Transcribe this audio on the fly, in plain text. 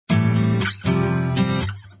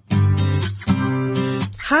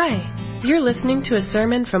Hi, you're listening to a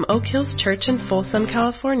sermon from Oak Hills Church in Folsom,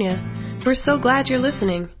 California. We're so glad you're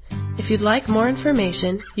listening. If you'd like more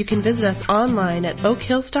information, you can visit us online at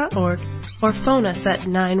oakhills.org or phone us at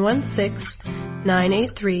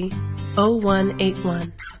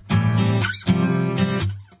 916-983-0181.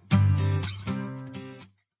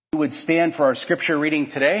 We would stand for our scripture reading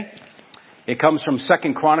today. It comes from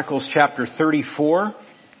 2 Chronicles chapter 34.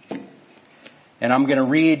 And I'm going to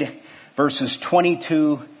read verses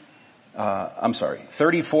 34.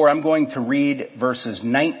 I'm going to read verses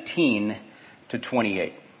 19 to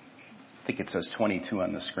 28. I think it says 22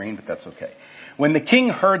 on the screen, but that's okay. When the king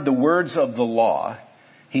heard the words of the law,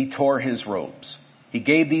 he tore his robes. He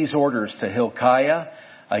gave these orders to Hilkiah,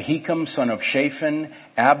 Ahikam, son of Shaphan,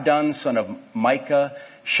 Abdon, son of Micah,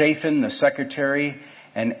 Shaphan, the secretary,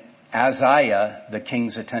 and Azariah, the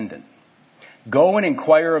king's attendant. Go and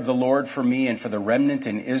inquire of the Lord for me and for the remnant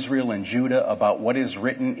in Israel and Judah about what is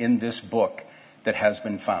written in this book that has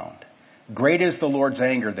been found. Great is the Lord's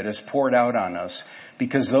anger that is poured out on us,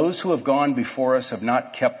 because those who have gone before us have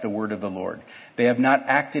not kept the word of the Lord. They have not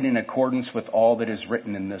acted in accordance with all that is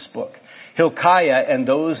written in this book. Hilkiah and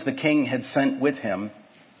those the king had sent with him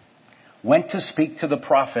went to speak to the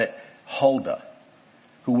prophet Huldah,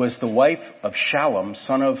 who was the wife of Shallum,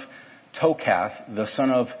 son of Tokath, the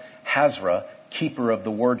son of Hazra, keeper of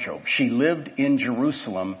the wardrobe. She lived in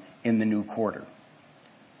Jerusalem in the new quarter.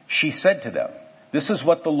 She said to them, "This is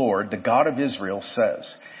what the Lord, the God of Israel,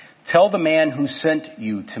 says. Tell the man who sent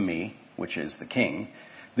you to me," which is the king,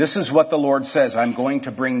 "this is what the Lord says. I'm going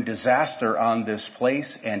to bring disaster on this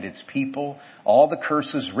place and its people, all the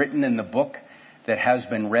curses written in the book that has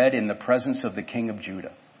been read in the presence of the king of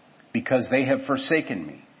Judah, because they have forsaken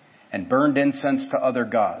me and burned incense to other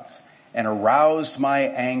gods, and aroused my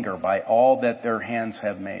anger by all that their hands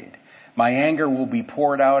have made. My anger will be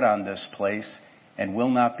poured out on this place and will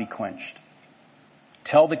not be quenched.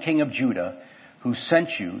 Tell the king of Judah, who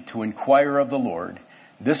sent you to inquire of the Lord,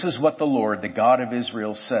 this is what the Lord, the God of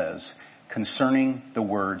Israel, says concerning the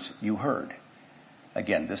words you heard."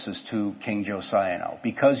 Again, this is to King Josiah now.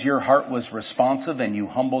 "Because your heart was responsive and you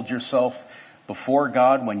humbled yourself before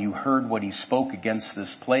God when you heard what he spoke against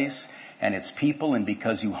this place and its people, and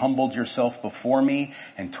because you humbled yourself before me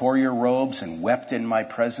and tore your robes and wept in my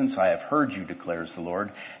presence, I have heard you, declares the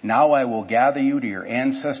Lord. Now I will gather you to your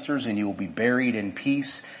ancestors, and you will be buried in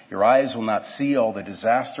peace. Your eyes will not see all the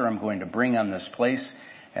disaster I'm going to bring on this place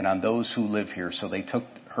and on those who live here." So they took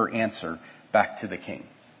her answer back to the king.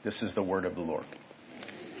 This is the word of the Lord.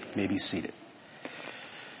 You may be seated.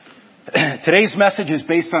 Today's message is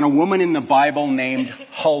based on a woman in the Bible named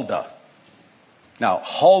Huldah. Now,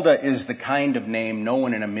 Huldah is the kind of name no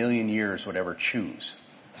one in a million years would ever choose,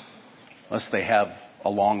 unless they have a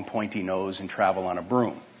long pointy nose and travel on a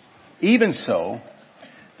broom. Even so,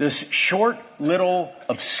 this short little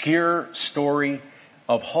obscure story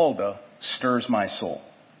of Huldah stirs my soul.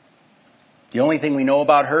 The only thing we know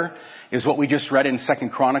about her is what we just read in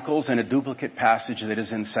 2 Chronicles and a duplicate passage that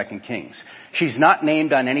is in 2 Kings. She's not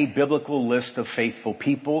named on any biblical list of faithful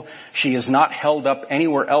people. She is not held up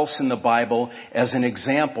anywhere else in the Bible as an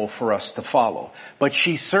example for us to follow. But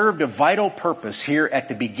she served a vital purpose here at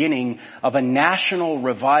the beginning of a national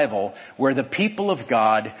revival where the people of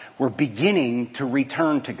God were beginning to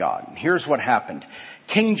return to God. And here's what happened.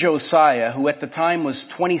 King Josiah, who at the time was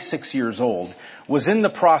 26 years old, was in the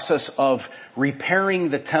process of repairing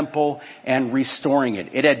the temple and restoring it.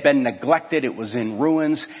 It had been neglected. It was in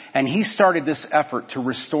ruins. And he started this effort to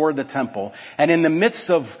restore the temple. And in the midst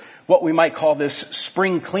of what we might call this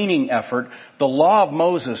spring cleaning effort, the law of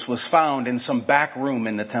Moses was found in some back room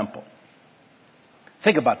in the temple.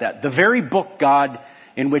 Think about that. The very book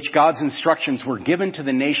in which God's instructions were given to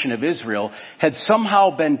the nation of Israel had somehow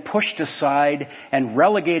been pushed aside and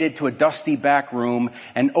relegated to a dusty back room.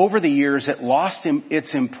 And over the years, it lost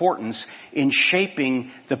its importance in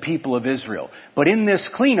shaping the people of Israel. But in this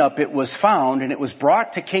cleanup, it was found and it was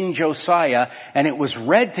brought to King Josiah and it was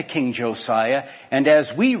read to King Josiah. And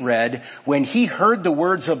as we read, when he heard the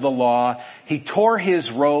words of the law, he tore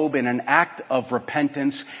his robe in an act of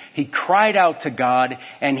repentance. He cried out to God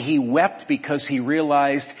and he wept because he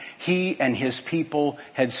realized he and his people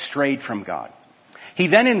had strayed from God. He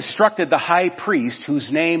then instructed the high priest,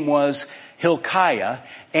 whose name was Hilkiah,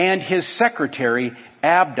 and his secretary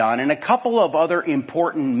Abdon, and a couple of other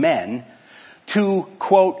important men to,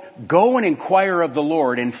 quote, "go and inquire of the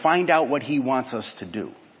Lord and find out what he wants us to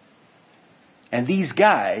do." And these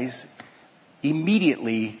guys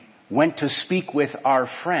immediately went to speak with our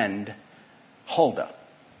friend Huldah.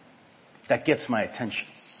 That gets my attention.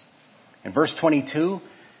 In verse 22,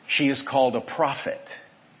 she is called a prophet.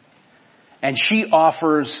 And she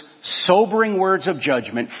offers sobering words of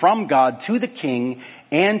judgment from God to the king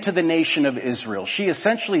and to the nation of Israel. She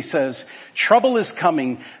essentially says, trouble is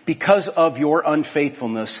coming because of your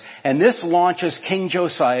unfaithfulness. And this launches King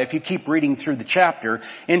Josiah, if you keep reading through the chapter,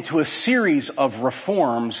 into a series of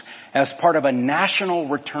reforms as part of a national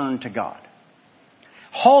return to God.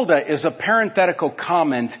 Huldah is a parenthetical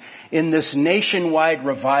comment in this nationwide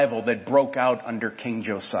revival that broke out under King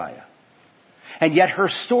Josiah. And yet her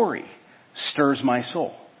story stirs my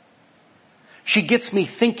soul. She gets me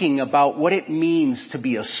thinking about what it means to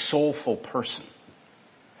be a soulful person.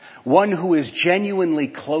 One who is genuinely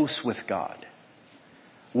close with God.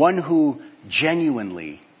 One who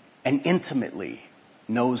genuinely and intimately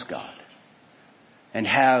knows God. And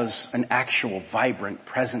has an actual, vibrant,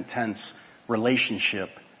 present tense relationship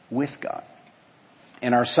with God.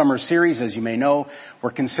 In our summer series, as you may know,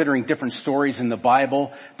 we're considering different stories in the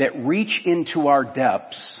Bible that reach into our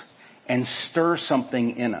depths and stir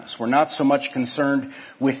something in us. We're not so much concerned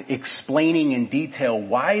with explaining in detail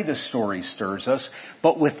why the story stirs us,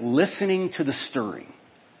 but with listening to the stirring,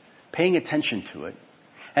 paying attention to it,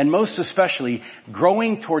 and most especially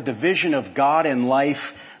growing toward the vision of God and life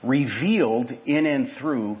revealed in and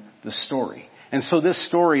through the story. And so this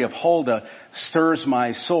story of Huldah stirs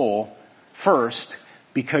my soul first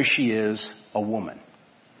because she is a woman.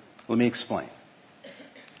 Let me explain.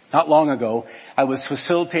 Not long ago, I was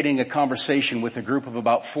facilitating a conversation with a group of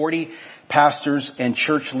about 40 pastors and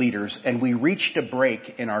church leaders, and we reached a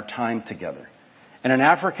break in our time together. And an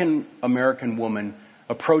African American woman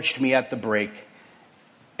approached me at the break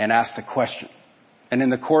and asked a question. And in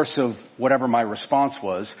the course of whatever my response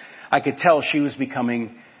was, I could tell she was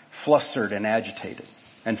becoming flustered and agitated.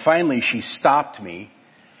 And finally, she stopped me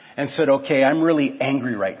and said, okay, I'm really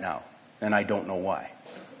angry right now, and I don't know why.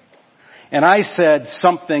 And I said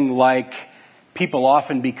something like, people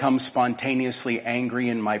often become spontaneously angry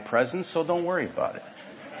in my presence, so don't worry about it.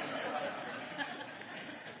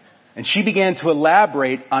 And she began to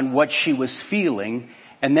elaborate on what she was feeling.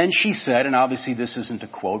 And then she said, and obviously this isn't a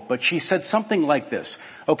quote, but she said something like this.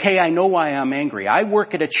 Okay, I know why I'm angry. I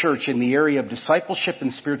work at a church in the area of discipleship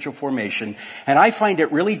and spiritual formation, and I find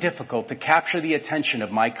it really difficult to capture the attention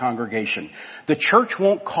of my congregation. The church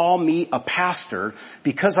won't call me a pastor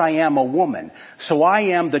because I am a woman, so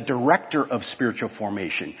I am the director of spiritual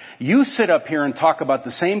formation. You sit up here and talk about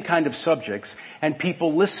the same kind of subjects, and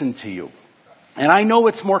people listen to you. And I know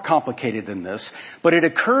it's more complicated than this, but it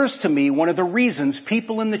occurs to me one of the reasons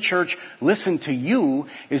people in the church listen to you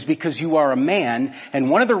is because you are a man, and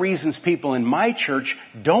one of the reasons people in my church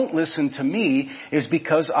don't listen to me is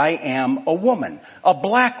because I am a woman, a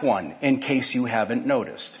black one, in case you haven't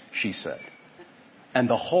noticed, she said. And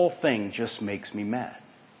the whole thing just makes me mad.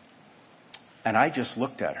 And I just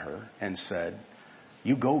looked at her and said,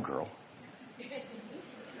 you go, girl.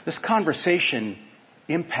 This conversation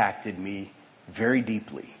impacted me very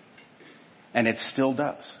deeply. And it still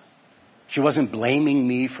does. She wasn't blaming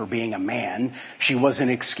me for being a man. She wasn't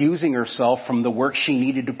excusing herself from the work she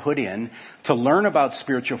needed to put in to learn about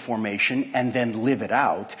spiritual formation and then live it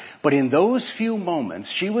out. But in those few moments,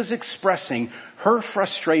 she was expressing her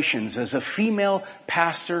frustrations as a female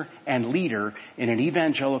pastor and leader in an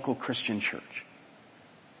evangelical Christian church.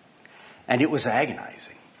 And it was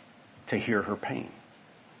agonizing to hear her pain.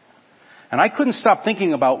 And I couldn't stop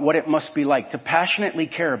thinking about what it must be like to passionately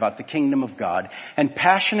care about the kingdom of God and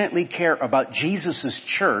passionately care about Jesus'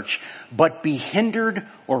 church, but be hindered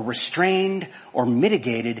or restrained or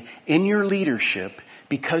mitigated in your leadership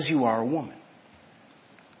because you are a woman.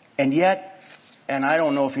 And yet, and I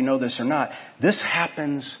don't know if you know this or not, this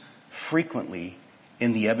happens frequently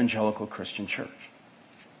in the evangelical Christian church.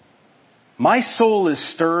 My soul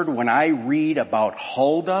is stirred when I read about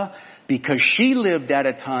Huldah, because she lived at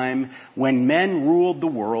a time when men ruled the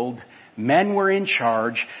world, men were in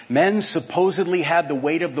charge, men supposedly had the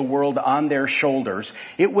weight of the world on their shoulders.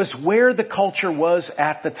 It was where the culture was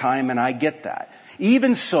at the time, and I get that.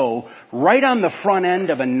 Even so, right on the front end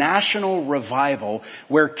of a national revival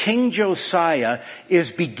where King Josiah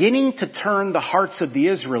is beginning to turn the hearts of the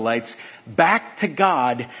Israelites back to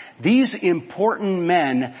God, these important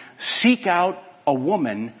men seek out a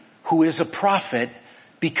woman who is a prophet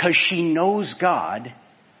because she knows God,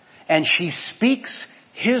 and she speaks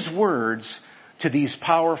His words to these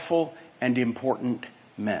powerful and important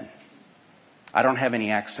men. I don't have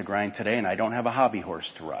any axe to grind today, and I don't have a hobby horse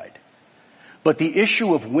to ride. But the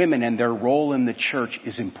issue of women and their role in the church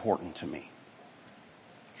is important to me.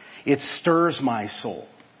 It stirs my soul,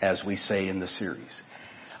 as we say in the series.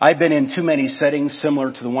 I've been in too many settings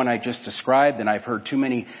similar to the one I just described, and I've heard too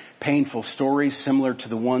many painful stories similar to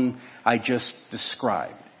the one I just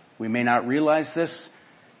described. We may not realize this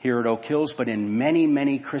here at Oak Hills, but in many,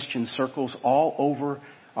 many Christian circles all over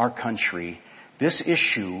our country, this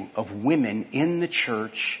issue of women in the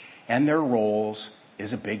church and their roles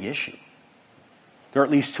is a big issue. There are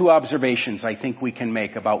at least two observations I think we can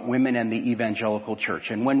make about women and the evangelical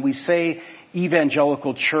church. And when we say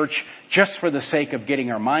evangelical church, just for the sake of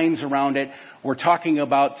getting our minds around it, we're talking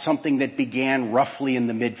about something that began roughly in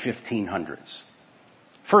the mid-1500s.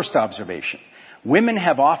 First observation, women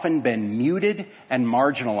have often been muted and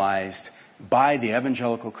marginalized by the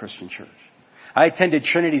evangelical Christian church. I attended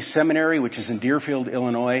Trinity Seminary, which is in Deerfield,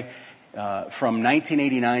 Illinois, from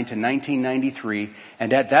 1989 to 1993,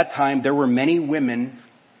 and at that time there were many women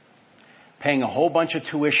paying a whole bunch of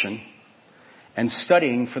tuition and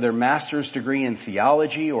studying for their master's degree in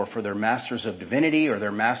theology or for their master's of divinity or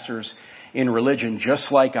their master's in religion,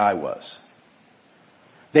 just like I was.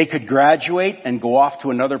 They could graduate and go off to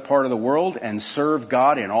another part of the world and serve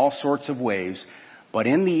God in all sorts of ways. But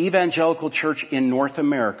in the evangelical church in North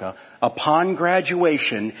America, upon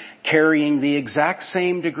graduation, carrying the exact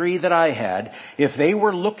same degree that I had, if they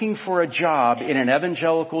were looking for a job in an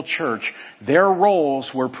evangelical church, their roles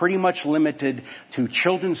were pretty much limited to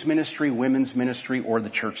children's ministry, women's ministry, or the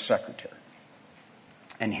church secretary.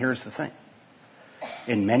 And here's the thing.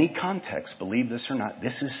 In many contexts, believe this or not,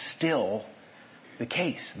 this is still the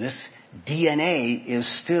case. This DNA is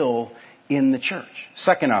still in the church.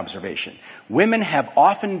 Second observation. Women have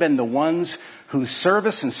often been the ones whose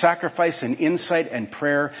service and sacrifice and insight and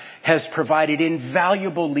prayer has provided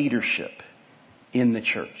invaluable leadership in the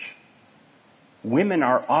church. Women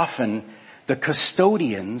are often the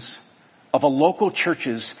custodians of a local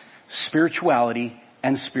church's spirituality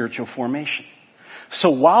and spiritual formation.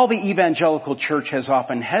 So while the evangelical church has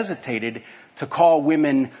often hesitated to call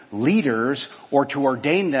women leaders or to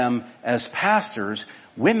ordain them as pastors,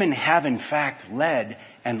 women have in fact led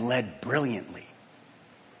brilliantly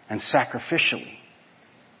and sacrificially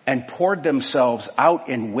and poured themselves out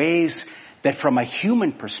in ways that from a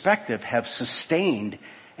human perspective have sustained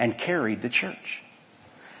and carried the church.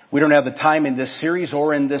 We don't have the time in this series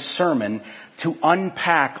or in this sermon to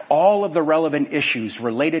unpack all of the relevant issues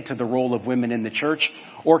related to the role of women in the church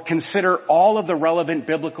or consider all of the relevant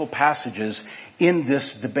biblical passages in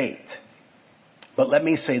this debate. But let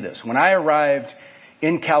me say this. When I arrived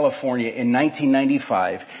in California in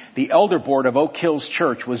 1995, the elder board of Oak Hills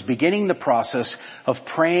Church was beginning the process of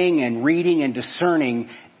praying and reading and discerning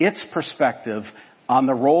its perspective on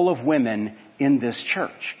the role of women in this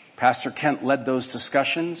church. Pastor Kent led those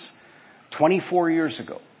discussions 24 years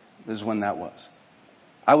ago is when that was.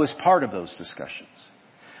 I was part of those discussions.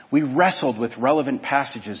 We wrestled with relevant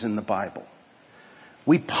passages in the Bible.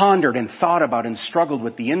 We pondered and thought about and struggled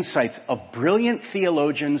with the insights of brilliant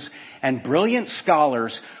theologians and brilliant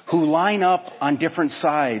scholars who line up on different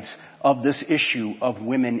sides of this issue of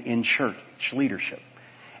women in church leadership.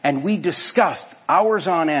 And we discussed hours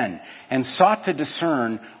on end and sought to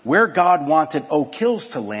discern where God wanted Oak Hills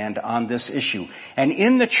to land on this issue. And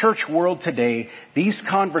in the church world today, these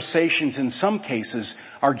conversations in some cases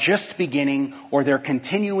are just beginning or they're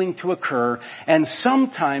continuing to occur. And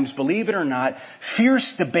sometimes, believe it or not,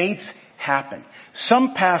 fierce debates happen.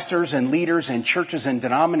 Some pastors and leaders and churches and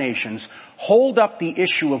denominations hold up the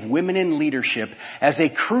issue of women in leadership as a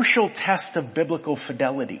crucial test of biblical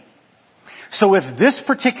fidelity. So if this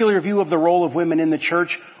particular view of the role of women in the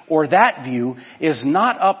church or that view is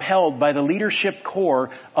not upheld by the leadership core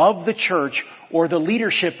of the church or the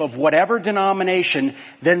leadership of whatever denomination,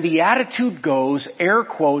 then the attitude goes, air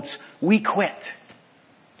quotes, we quit.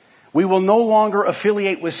 We will no longer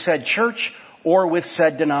affiliate with said church or with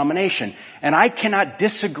said denomination. And I cannot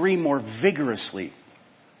disagree more vigorously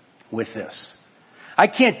with this. I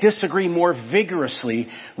can't disagree more vigorously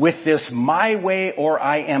with this my way or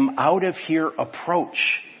I am out of here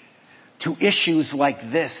approach to issues like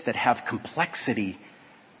this that have complexity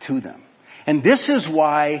to them. And this is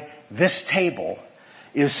why this table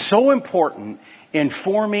is so important in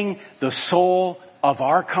forming the soul of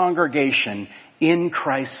our congregation in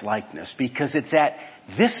Christ's likeness, because it's at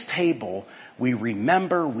this table we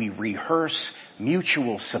remember, we rehearse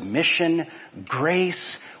mutual submission,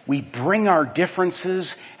 grace. We bring our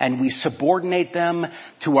differences and we subordinate them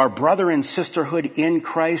to our brother and sisterhood in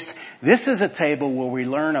Christ. This is a table where we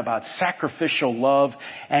learn about sacrificial love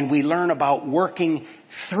and we learn about working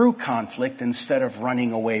through conflict instead of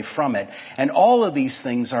running away from it. And all of these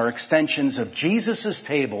things are extensions of Jesus'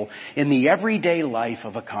 table in the everyday life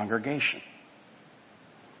of a congregation.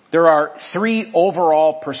 There are three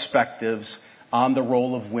overall perspectives on the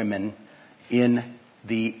role of women in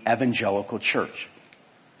the evangelical church.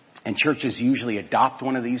 And churches usually adopt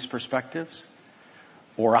one of these perspectives,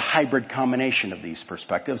 or a hybrid combination of these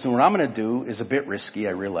perspectives. And what I'm going to do is a bit risky,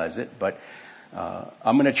 I realize it, but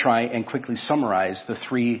I'm going to try and quickly summarize the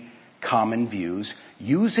three common views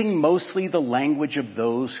using mostly the language of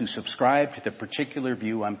those who subscribe to the particular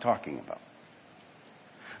view I'm talking about.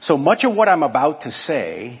 So much of what I'm about to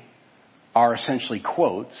say are essentially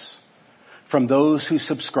quotes from those who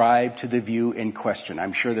subscribe to the view in question.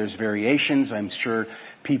 I'm sure there's variations. I'm sure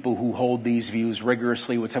people who hold these views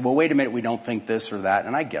rigorously would say, well, wait a minute, we don't think this or that.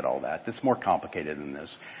 And I get all that. It's more complicated than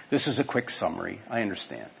this. This is a quick summary. I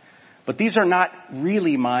understand. But these are not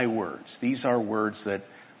really my words. These are words that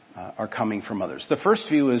are coming from others. The first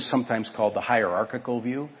view is sometimes called the hierarchical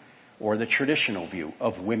view or the traditional view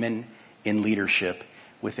of women in leadership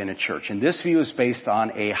within a church. And this view is based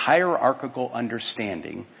on a hierarchical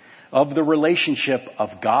understanding of the relationship of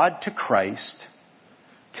God to Christ,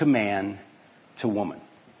 to man, to woman.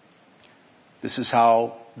 This is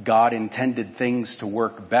how God intended things to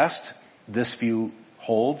work best, this view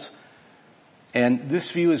holds. And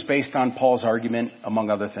this view is based on Paul's argument, among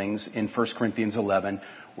other things, in 1 Corinthians 11,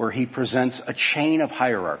 where he presents a chain of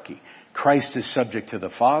hierarchy. Christ is subject to the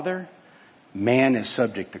Father, man is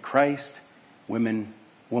subject to Christ, woman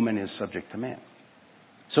is subject to man.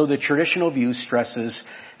 So the traditional view stresses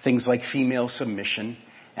things like female submission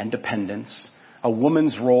and dependence. A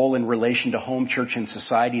woman's role in relation to home, church, and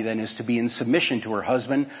society then is to be in submission to her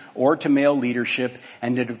husband or to male leadership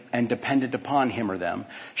and dependent upon him or them.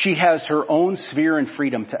 She has her own sphere and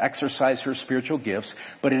freedom to exercise her spiritual gifts,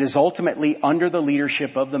 but it is ultimately under the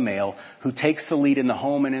leadership of the male who takes the lead in the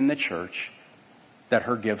home and in the church that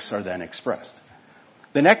her gifts are then expressed.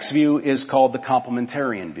 The next view is called the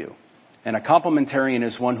complementarian view. And a complementarian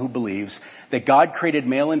is one who believes that God created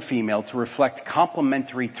male and female to reflect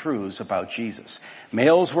complementary truths about Jesus.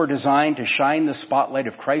 Males were designed to shine the spotlight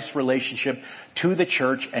of Christ's relationship to the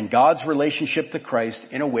church and God's relationship to Christ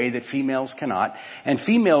in a way that females cannot. And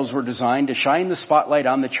females were designed to shine the spotlight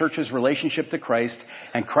on the church's relationship to Christ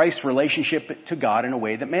and Christ's relationship to God in a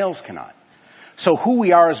way that males cannot. So who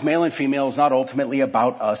we are as male and female is not ultimately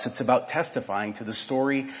about us. It's about testifying to the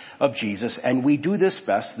story of Jesus. And we do this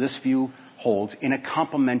best, this view holds, in a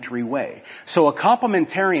complementary way. So a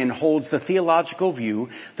complementarian holds the theological view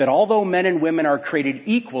that although men and women are created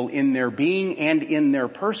equal in their being and in their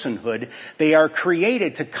personhood, they are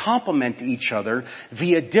created to complement each other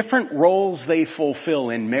via different roles they fulfill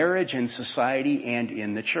in marriage, in society, and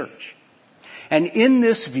in the church. And in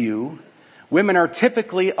this view, women are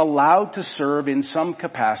typically allowed to serve in some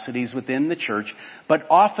capacities within the church, but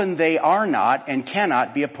often they are not and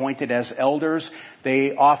cannot be appointed as elders.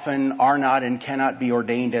 They often are not and cannot be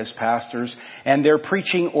ordained as pastors, and their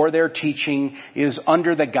preaching or their teaching is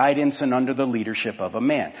under the guidance and under the leadership of a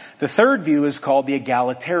man. The third view is called the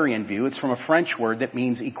egalitarian view. It's from a French word that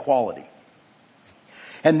means equality.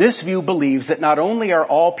 And this view believes that not only are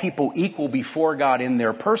all people equal before God in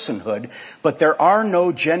their personhood, but there are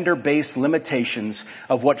no gender-based limitations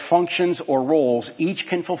of what functions or roles each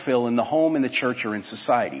can fulfill in the home, in the church, or in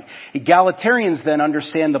society. Egalitarians then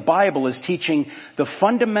understand the Bible as teaching the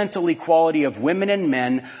fundamental equality of women and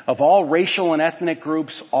men of all racial and ethnic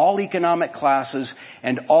groups, all economic classes,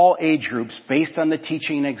 and all age groups based on the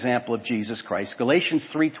teaching and example of Jesus Christ. Galatians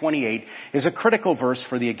 3:28 is a critical verse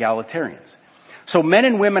for the egalitarians. So men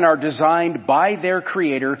and women are designed by their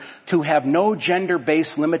Creator to have no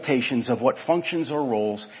gender-based limitations of what functions or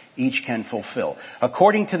roles each can fulfill.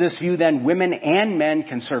 According to this view, then, women and men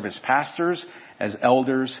can serve as pastors, as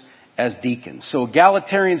elders, as deacons. So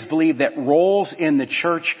egalitarians believe that roles in the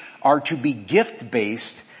church are to be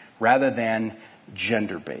gift-based rather than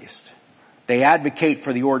gender-based. They advocate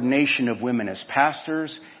for the ordination of women as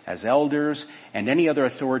pastors, as elders, and any other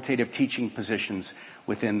authoritative teaching positions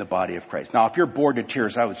within the body of Christ. Now, if you're bored to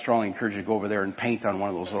tears, I would strongly encourage you to go over there and paint on one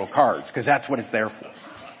of those little cards, because that's what it's there for.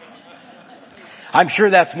 I'm sure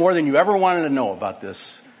that's more than you ever wanted to know about this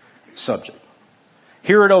subject.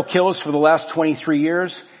 Here at Oak Hills for the last 23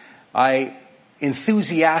 years, I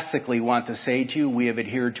enthusiastically want to say to you, we have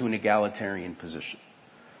adhered to an egalitarian position.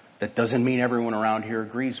 That doesn't mean everyone around here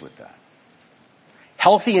agrees with that.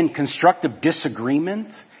 Healthy and constructive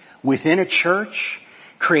disagreement within a church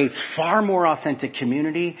creates far more authentic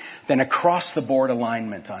community than across-the-board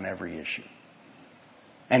alignment on every issue.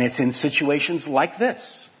 And it's in situations like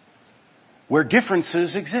this, where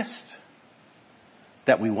differences exist,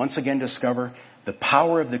 that we once again discover the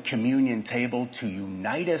power of the communion table to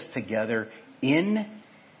unite us together in,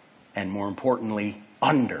 and more importantly,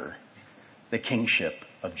 under the kingship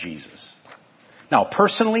of Jesus. Now,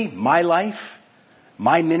 personally, my life,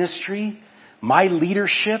 my ministry, my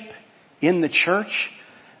leadership in the church,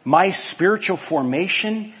 my spiritual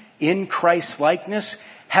formation in Christ-likeness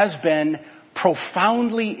has been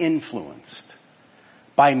profoundly influenced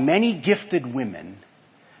by many gifted women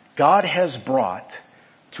God has brought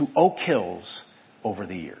to Oak Hills over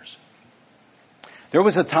the years. There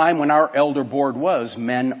was a time when our elder board was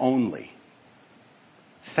men only.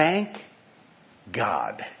 Thank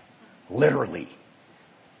God, literally,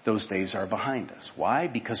 those days are behind us. Why?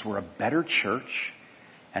 Because we're a better church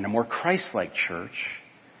and a more Christ-like church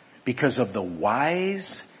because of the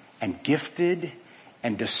wise and gifted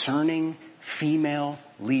and discerning female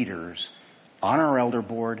leaders on our elder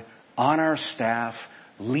board, on our staff,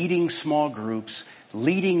 leading small groups,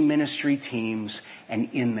 leading ministry teams,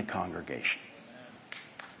 and in the congregation.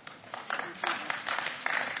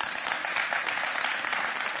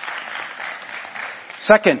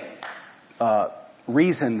 Second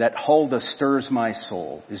reason that Huldah stirs my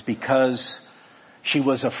soul is because she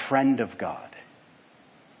was a friend of God.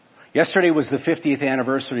 Yesterday was the 50th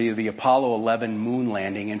anniversary of the Apollo 11 moon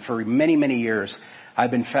landing, and for many, many years,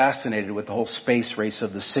 I've been fascinated with the whole space race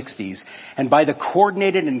of the 60s and by the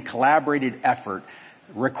coordinated and collaborated effort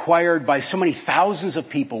required by so many thousands of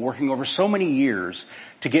people working over so many years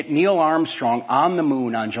to get Neil Armstrong on the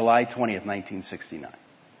moon on July 20th, 1969.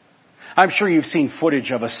 I'm sure you've seen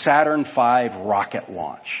footage of a Saturn V rocket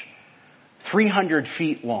launch, 300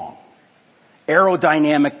 feet long,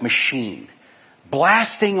 aerodynamic machine,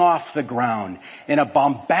 blasting off the ground in a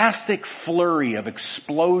bombastic flurry of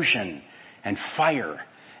explosion and fire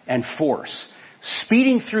and force,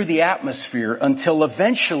 speeding through the atmosphere until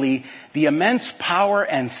eventually the immense power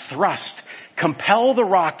and thrust compel the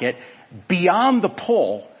rocket beyond the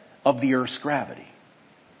pull of the Earth's gravity.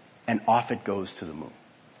 And off it goes to the moon.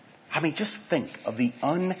 I mean, just think of the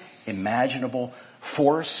unimaginable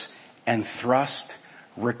force and thrust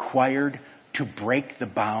required to break the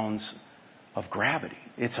bounds of gravity.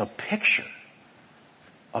 It's a picture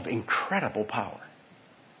of incredible power.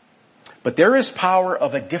 But there is power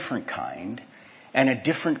of a different kind and a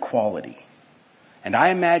different quality. And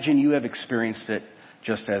I imagine you have experienced it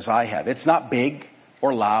just as I have. It's not big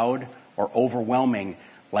or loud or overwhelming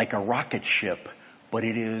like a rocket ship, but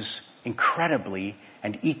it is incredibly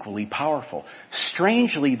and equally powerful.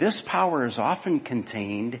 Strangely, this power is often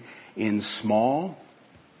contained in small,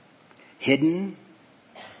 hidden,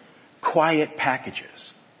 quiet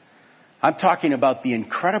packages. I'm talking about the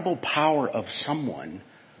incredible power of someone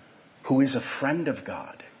who is a friend of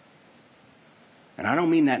God. And I don't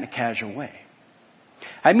mean that in a casual way.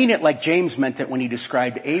 I mean it like James meant it when he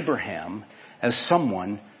described Abraham as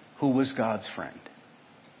someone who was God's friend.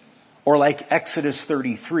 Or like Exodus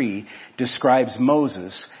 33 describes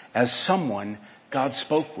Moses as someone God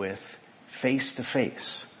spoke with face to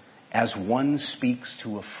face, as one speaks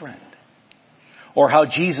to a friend. Or how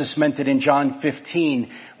Jesus meant it in John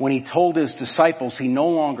 15 when he told his disciples he no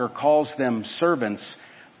longer calls them servants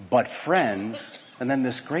but friends. And then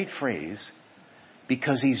this great phrase,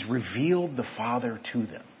 because he's revealed the Father to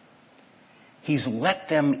them. He's let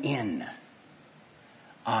them in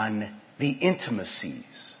on the intimacies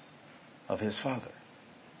of his Father.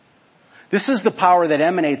 This is the power that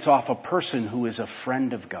emanates off a person who is a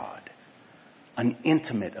friend of God, an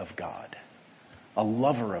intimate of God, a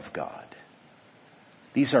lover of God.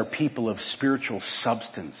 These are people of spiritual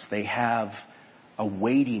substance. They have a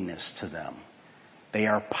weightiness to them. They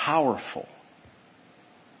are powerful,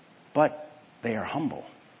 but they are humble.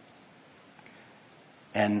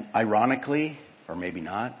 And ironically, or maybe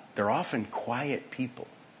not, they're often quiet people.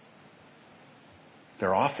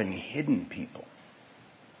 They're often hidden people.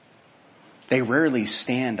 They rarely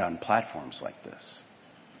stand on platforms like this.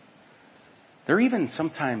 They're even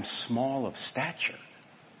sometimes small of stature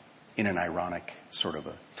in an ironic sort of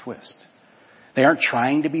a twist. They aren't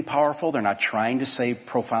trying to be powerful. They're not trying to say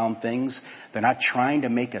profound things. They're not trying to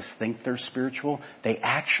make us think they're spiritual. They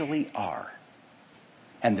actually are.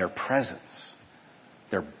 And their presence,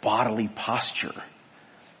 their bodily posture,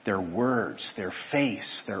 their words, their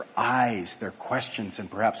face, their eyes, their questions, and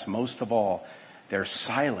perhaps most of all, their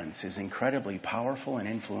silence is incredibly powerful and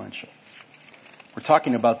influential. We're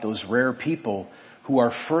talking about those rare people who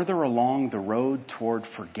are further along the road toward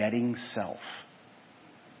forgetting self.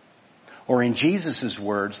 Or in Jesus'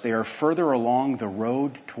 words, they are further along the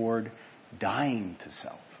road toward dying to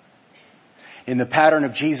self. In the pattern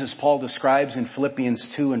of Jesus, Paul describes in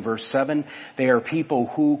Philippians 2 and verse 7, they are people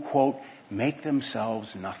who, quote, make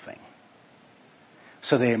themselves nothing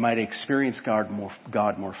so they might experience God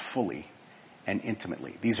more fully and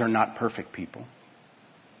intimately. These are not perfect people.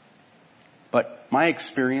 But my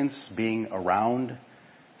experience being around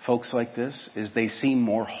folks like this is they seem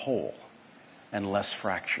more whole and less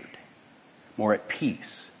fractured, more at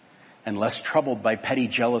peace, and less troubled by petty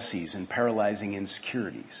jealousies and paralyzing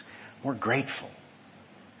insecurities, more grateful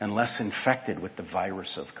and less infected with the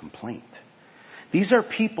virus of complaint. These are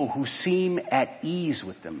people who seem at ease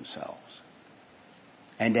with themselves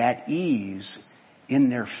and at ease in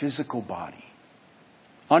their physical body,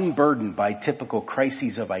 unburdened by typical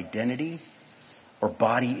crises of identity or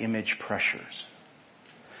body image pressures.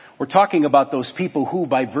 We're talking about those people who,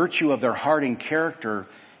 by virtue of their heart and character,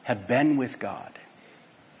 have been with God.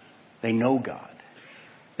 They know God.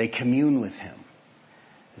 They commune with Him.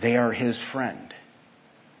 They are His friend.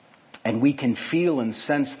 And we can feel and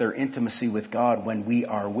sense their intimacy with God when we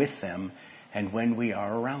are with them and when we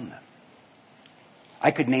are around them.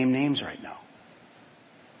 I could name names right now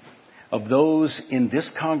of those in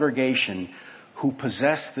this congregation who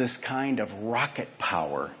possess this kind of rocket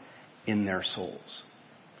power in their souls.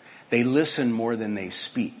 They listen more than they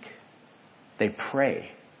speak. They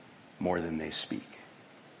pray more than they speak.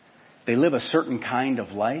 They live a certain kind of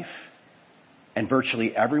life, and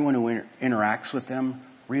virtually everyone who interacts with them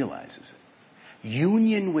realizes it.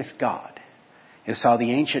 Union with God is how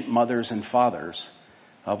the ancient mothers and fathers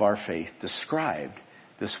of our faith described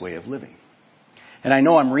this way of living. And I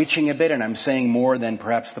know I'm reaching a bit and I'm saying more than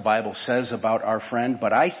perhaps the Bible says about our friend,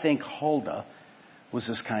 but I think Huldah was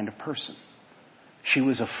this kind of person. She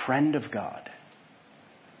was a friend of God.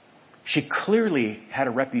 She clearly had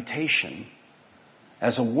a reputation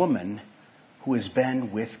as a woman who has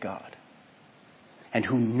been with God and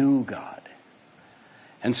who knew God.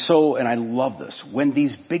 And so, and I love this, when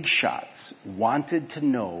these big shots wanted to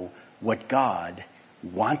know what God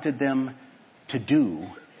wanted them to do,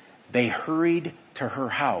 they hurried to her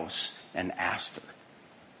house and asked her.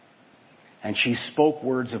 And she spoke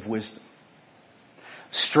words of wisdom,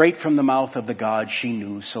 straight from the mouth of the God she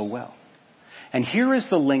knew so well. And here is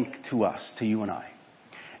the link to us, to you and I.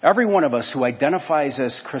 Every one of us who identifies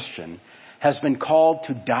as Christian has been called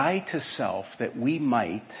to die to self that we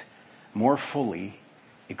might more fully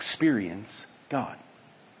experience God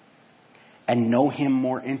and know Him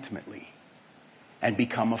more intimately and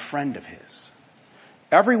become a friend of His.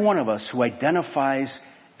 Every one of us who identifies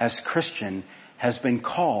as Christian has been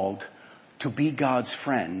called to be God's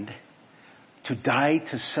friend, to die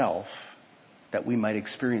to self that we might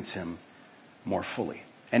experience Him more fully.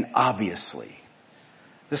 And obviously,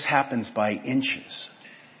 this happens by inches.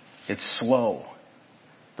 It's slow.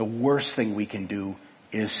 The worst thing we can do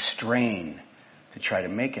is strain to try to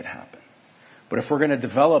make it happen. But if we're going to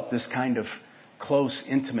develop this kind of close,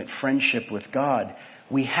 intimate friendship with God,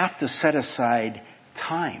 we have to set aside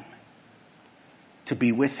time to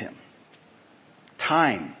be with Him.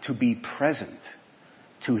 Time to be present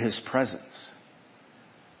to His presence.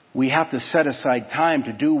 We have to set aside time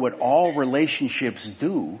to do what all relationships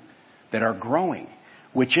do that are growing,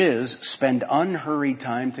 which is spend unhurried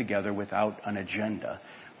time together without an agenda,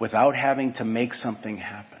 without having to make something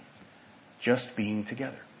happen. Just being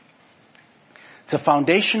together. It's a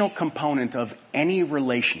foundational component of any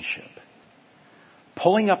relationship.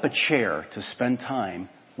 Pulling up a chair to spend time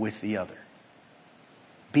with the other.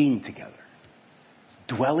 Being together.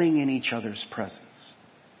 Dwelling in each other's presence.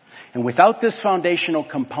 And without this foundational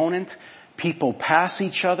component, people pass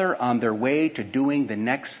each other on their way to doing the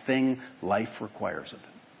next thing life requires of them.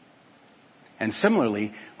 And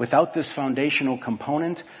similarly, without this foundational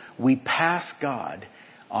component, we pass God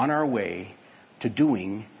on our way to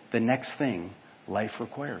doing the next thing life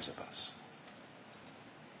requires of us.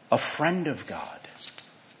 A friend of God.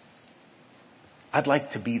 I'd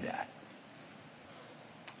like to be that.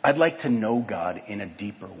 I'd like to know God in a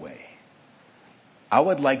deeper way. I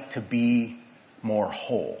would like to be more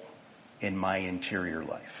whole in my interior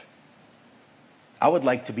life. I would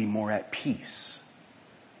like to be more at peace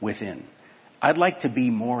within. I'd like to be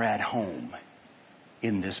more at home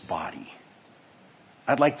in this body.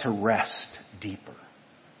 I'd like to rest deeper.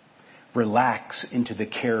 Relax into the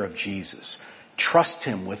care of Jesus. Trust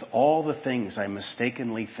Him with all the things I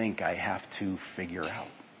mistakenly think I have to figure out.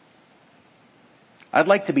 I'd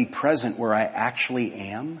like to be present where I actually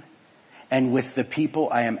am and with the people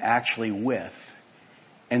I am actually with,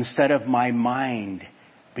 instead of my mind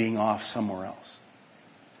being off somewhere else.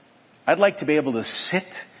 I'd like to be able to sit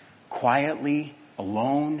quietly,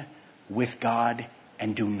 alone, with God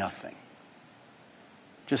and do nothing.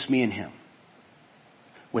 Just me and Him.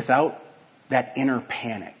 Without that inner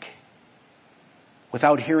panic.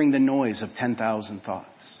 Without hearing the noise of 10,000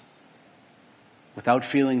 thoughts. Without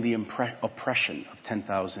feeling the oppression of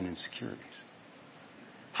 10,000 insecurities.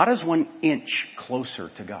 How does one inch closer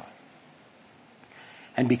to God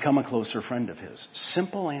and become a closer friend of His?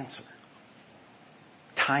 Simple answer.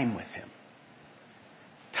 Time with Him.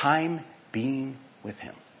 Time being with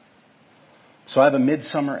Him. So I have a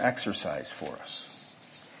midsummer exercise for us.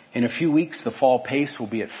 In a few weeks, the fall pace will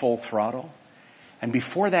be at full throttle. And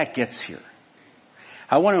before that gets here,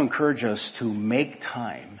 I want to encourage us to make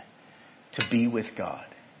time to be with God.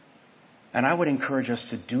 And I would encourage us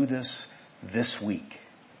to do this week.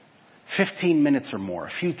 15 minutes or more,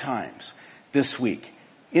 a few times this week.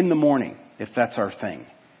 In the morning, if that's our thing.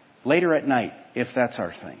 Later at night, if that's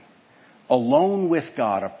our thing. Alone with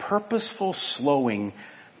God, a purposeful slowing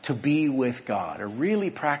to be with God. A really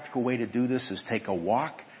practical way to do this is take a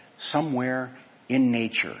walk somewhere in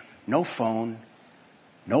nature. No phone,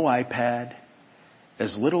 no iPad,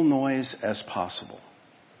 as little noise as possible.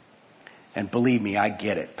 And believe me, I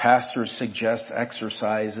get it. Pastors suggest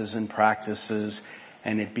exercises and practices,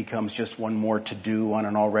 and it becomes just one more to-do on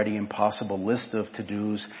an already impossible list of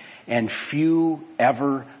to-dos. And few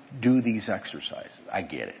ever do these exercises. I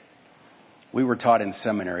get it. We were taught in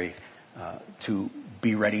seminary to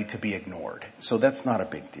be ready to be ignored. So that's not a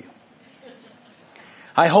big deal.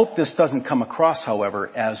 I hope this doesn't come across, however,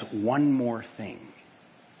 as one more thing.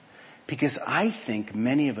 Because I think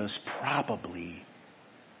many of us probably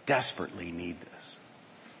desperately need this.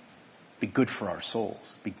 Be good for our souls.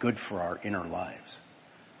 Be good for our inner lives.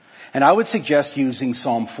 And I would suggest using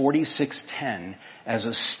Psalm 46:10 as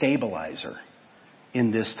a stabilizer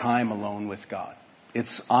in this time alone with God.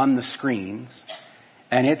 It's on the screens,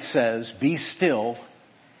 and it says, "Be still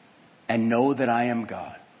and know that I am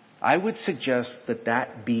God." I would suggest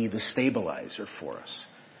that be the stabilizer for us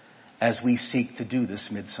as we seek to do this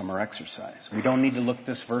midsummer exercise. We don't need to look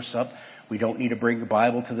this verse up. We don't need to bring the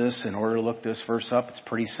Bible to this in order to look this verse up. It's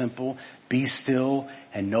pretty simple. Be still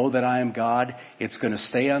and know that I am God. It's going to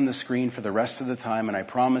stay on the screen for the rest of the time, and I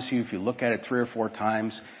promise you, if you look at it 3 or 4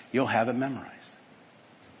 times, you'll have it memorized.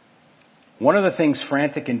 One of the things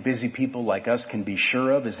frantic and busy people like us can be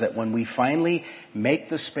sure of is that when we finally make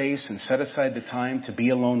the space and set aside the time to be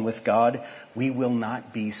alone with God, we will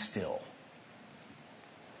not be still.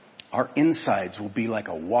 Our insides will be like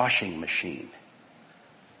a washing machine.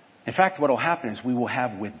 In fact, what will happen is we will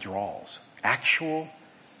have withdrawals, actual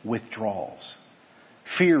withdrawals.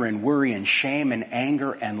 Fear and worry and shame and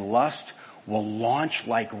anger and lust will launch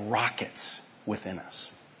like rockets within us.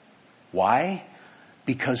 Why?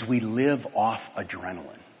 Because we live off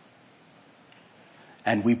adrenaline.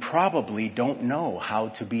 And we probably don't know how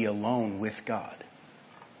to be alone with God.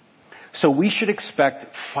 So we should expect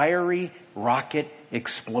fiery rocket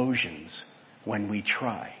explosions when we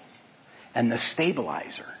try. And the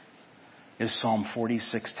stabilizer is Psalm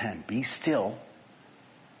 46:10. Be still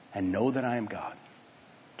and know that I am God.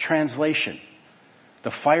 Translation.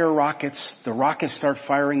 The rockets start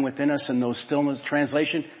firing within us in those stillness.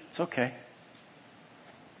 Translation, it's okay.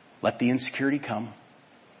 Let the insecurity come.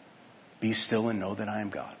 Be still and know that I am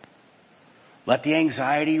God. Let the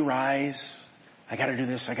anxiety rise. I got to do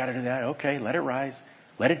this. I got to do that. Okay, let it rise.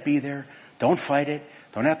 Let it be there. Don't fight it.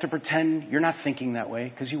 Don't have to pretend you're not thinking that way,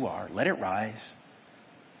 because you are. Let it rise.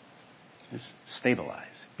 Just stabilize.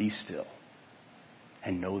 Be still.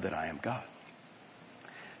 And know that I am God.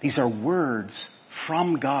 These are words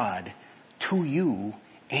from God to you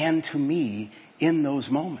and to me in those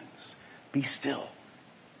moments. Be still.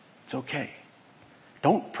 It's okay.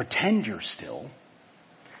 Don't pretend you're still.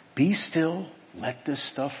 Be still. Let this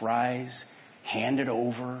stuff rise. Hand it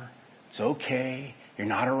over. It's okay. You're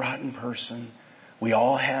not a rotten person. We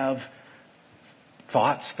all have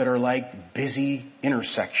thoughts that are like busy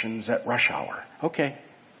intersections at rush hour. Okay.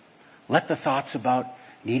 Let the thoughts about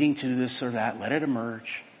needing to do this or that, let it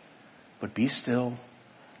emerge. But be still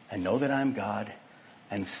and know that I'm God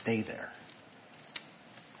and stay there.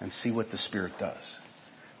 And see what the Spirit does.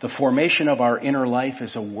 The formation of our inner life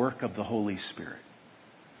is a work of the Holy Spirit.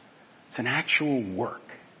 It's an actual work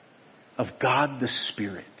of God the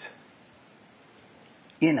Spirit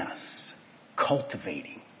in us,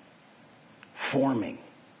 cultivating, forming,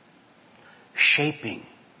 shaping,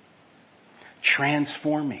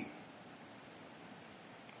 transforming.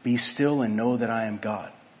 Be still and know that I am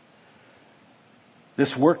God.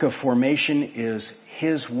 This work of formation is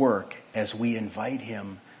His work as we invite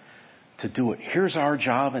Him to do it. Here's our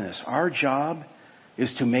job in this. Our job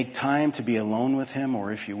is to make time to be alone with Him,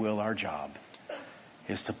 or if you will, our job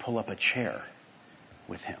is to pull up a chair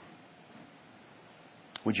with Him.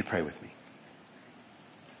 Would you pray with me?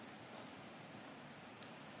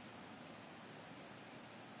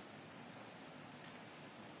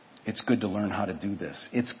 It's good to learn how to do this.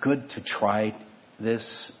 It's good to try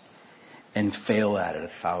this and fail at it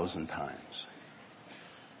 1,000 times.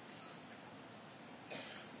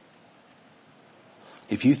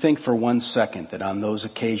 If you think for 1 second that on those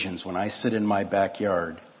occasions when I sit in my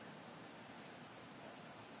backyard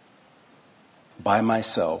by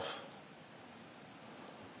myself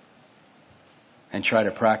and try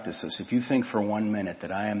to practice this, if you think for 1 minute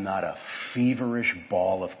that I am not a feverish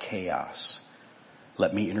ball of chaos,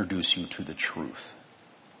 let me introduce you to the truth.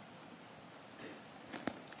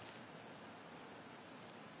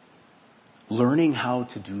 Learning how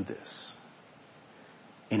to do this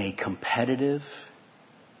in a competitive,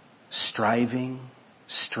 striving,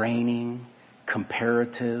 straining,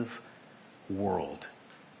 comparative world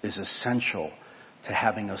is essential to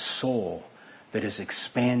having a soul that is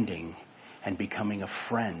expanding and becoming a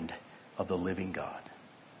friend of the living God.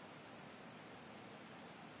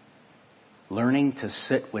 Learning to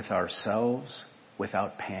sit with ourselves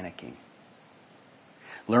without panicking.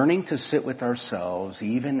 Learning to sit with ourselves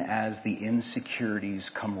even as the insecurities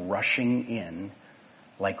come rushing in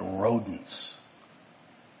like rodents,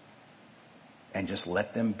 and just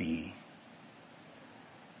let them be,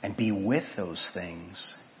 and be with those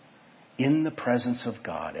things in the presence of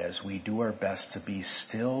God as we do our best to be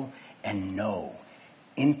still and know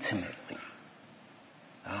intimately,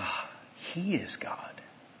 He is God,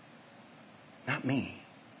 not me.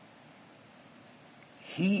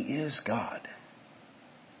 He is God,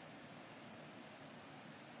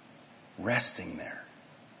 resting there,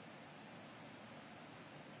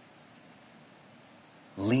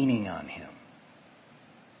 leaning on Him,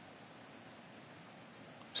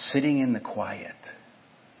 sitting in the quiet,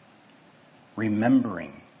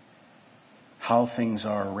 remembering how things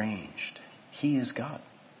are arranged. He is God.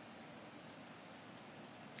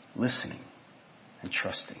 Listening and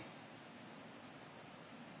trusting.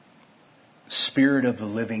 Spirit of the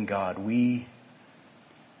living God, we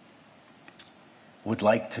would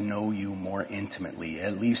like to know you more intimately.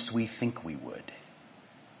 At least we think we would.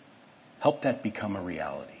 Help that become a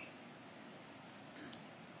reality.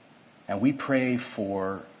 And we pray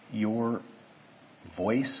for your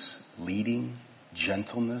voice, leading,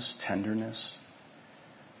 gentleness, tenderness,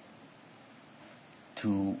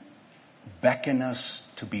 to beckon us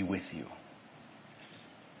to be with you,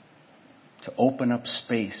 to open up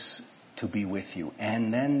space to be with you,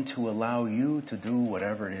 and then to allow you to do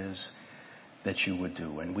whatever it is that you would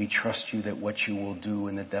do. And we trust you that what you will do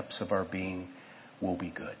in the depths of our being will be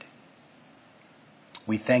good.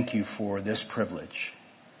 We thank you for this privilege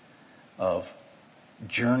of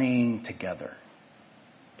journeying together,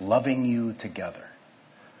 loving you together,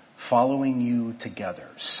 following you together,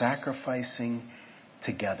 sacrificing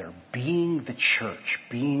together, being the church,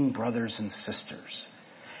 being brothers and sisters,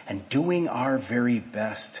 and doing our very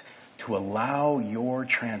best to allow your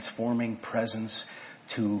transforming presence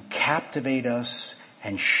to captivate us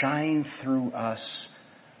and shine through us,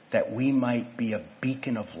 that we might be a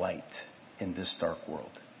beacon of light in this dark world.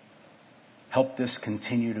 Help this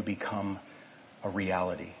continue to become a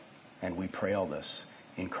reality. And we pray all this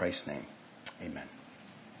in Christ's name. Amen.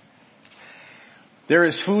 There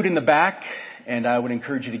is food in the back, and I would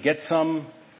encourage you to get some.